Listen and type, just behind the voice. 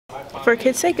For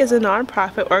Kids' Sake is a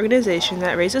non-profit organization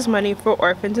that raises money for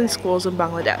orphans in schools in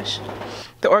Bangladesh.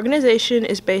 The organization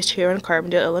is based here in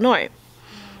Carbondale, Illinois.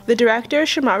 The director is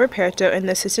Amira Ruperto and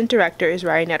the assistant director is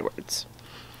Ryan Edwards.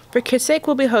 For Kids' Sake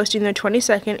will be hosting their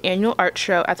 22nd annual art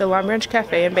show at the Long Branch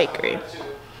Cafe and Bakery.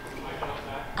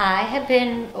 I have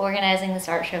been organizing this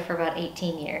art show for about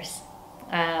 18 years.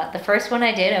 The first one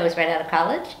I did, I was right out of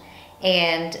college,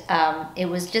 and it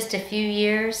was just a few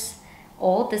years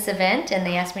old, this event, and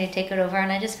they asked me to take it over,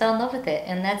 and I just fell in love with it.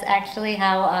 And that's actually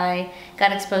how I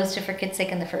got exposed to For Kids' Sake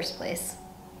in the first place.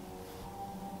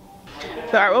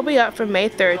 The art will be up from May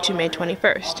 3rd to May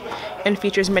 21st and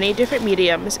features many different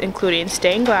mediums, including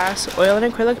stained glass, oil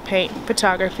and acrylic paint,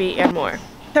 photography, and more.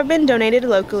 Have been donated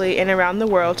locally and around the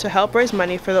world to help raise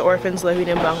money for the orphans living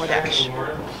in Bangladesh.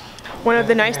 One of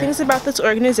the nice things about this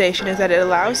organization is that it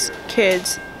allows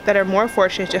kids that are more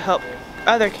fortunate to help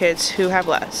other kids who have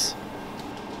less.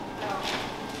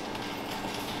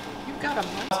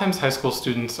 Sometimes high school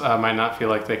students might not feel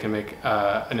like they can make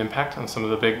an impact on some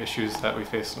of the big issues that we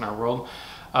face in our world.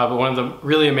 But one of the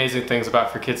really amazing things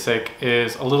about For Kids' Sake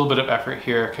is a little bit of effort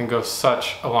here can go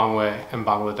such a long way in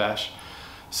Bangladesh.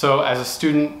 So as a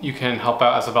student, you can help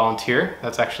out as a volunteer.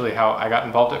 That's actually how I got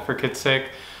involved at For Kids' Sake.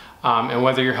 And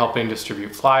whether you're helping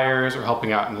distribute flyers or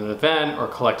helping out in an event or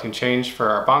collecting change for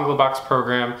our Bangla Box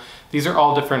program, these are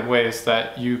all different ways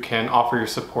that you can offer your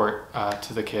support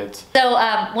to the kids. So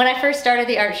when I first started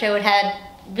the art show, it had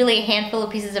really a handful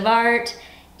of pieces of art.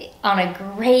 On a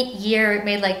great year, it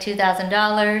made like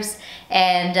 $2,000,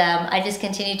 and I just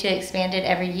continued to expand it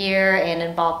every year and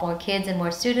involve more kids and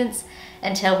more students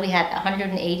until we had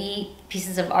 180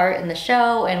 pieces of art in the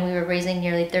show, and we were raising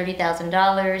nearly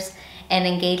 $30,000 and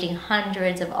engaging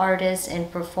hundreds of artists and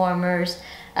performers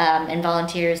and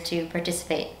volunteers to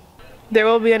participate. There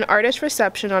will be an artist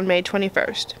reception on May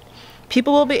 21st.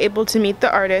 People will be able to meet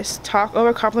the artists, talk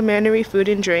over complimentary food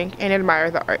and drink, and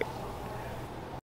admire the art.